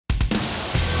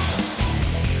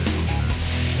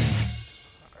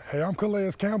Hey, I'm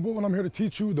Calais Campbell, and I'm here to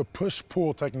teach you the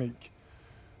push-pull technique.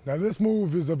 Now, this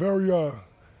move is a very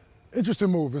interesting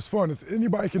move. It's fun.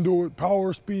 Anybody can do it.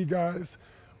 Power, speed, guys.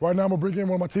 Right now, I'm gonna bring in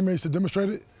one of my teammates to demonstrate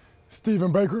it,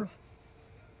 Stephen Baker.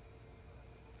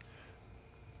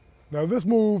 Now, this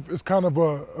move is kind of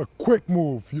a quick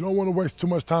move. You don't want to waste too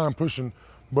much time pushing,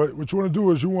 but what you want to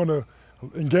do is you want to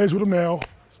engage with him now,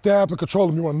 stab and control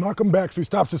him. You want to knock him back so he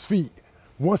stops his feet.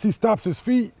 Once he stops his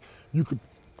feet, you could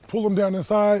pull him down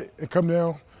inside and come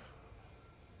down.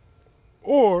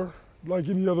 Or, like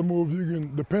any other move, you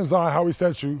can, depends on how he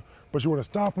sets you, but you want to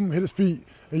stop him, hit his feet,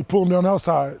 and you pull him down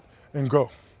outside and go.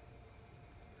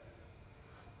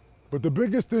 But the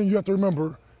biggest thing you have to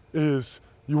remember is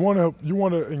you want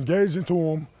to engage into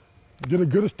him, get a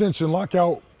good extension, lock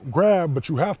out, grab, but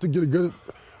you have to get a good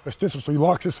extension so he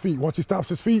locks his feet. Once he stops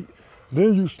his feet,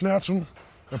 then you snatch him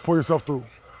and pull yourself through.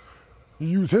 You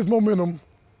use his momentum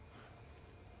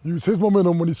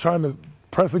when he's trying to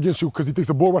press against you because he thinks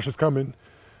a bull rush is coming,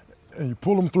 and you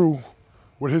pull him through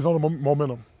with his own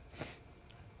momentum.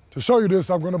 To show you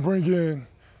this, I'm going to bring in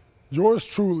yours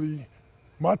truly,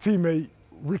 my teammate,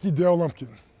 Ricky Dale Lumpkin,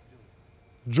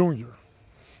 Jr.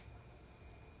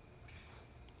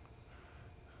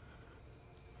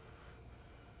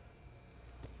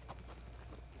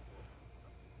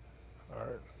 All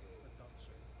right.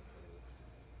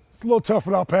 It's a little tough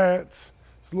without pads.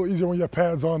 It's a little easier when you have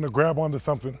pads on to grab onto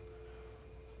something.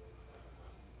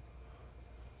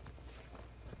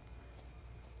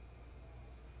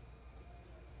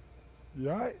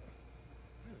 You all right?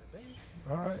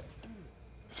 All right.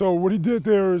 So what he did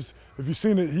there is, if you've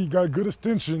seen it, he got good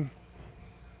extension.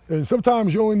 And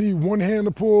sometimes you only need one hand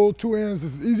to pull, two hands.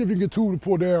 It's easy if you get two to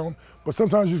pull down, but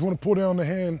sometimes you just want to pull down the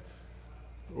hand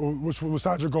which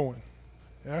side you're going.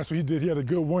 And that's what he did. He had a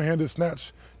good one-handed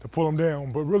snatch to pull him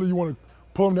down, but really you want to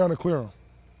pull him down and clear him.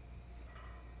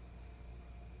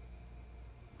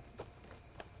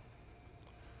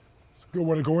 It's a good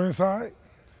way to go inside.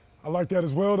 I like that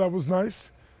as well. That was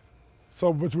nice.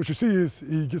 So what you see is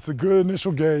he gets a good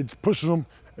initial gauge, pushes him,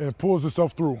 and pulls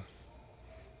himself through.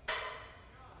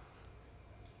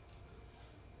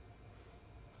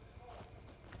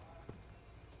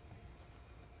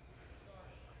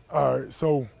 All right,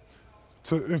 so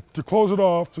to close it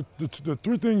off, the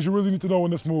three things you really need to know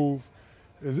in this move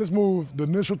is the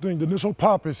initial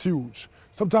pop is huge.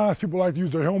 Sometimes people like to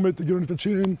use their helmet to get underneath the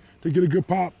chin, to get a good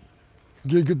pop,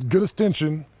 get good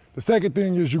extension. The second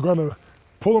thing is you're gonna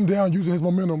pull him down using his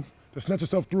momentum to snatch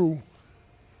yourself through,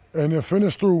 and then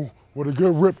finish through with a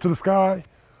good rip to the sky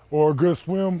or a good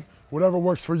swim, whatever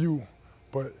works for you.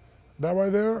 But that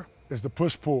right there is the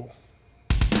push-pull.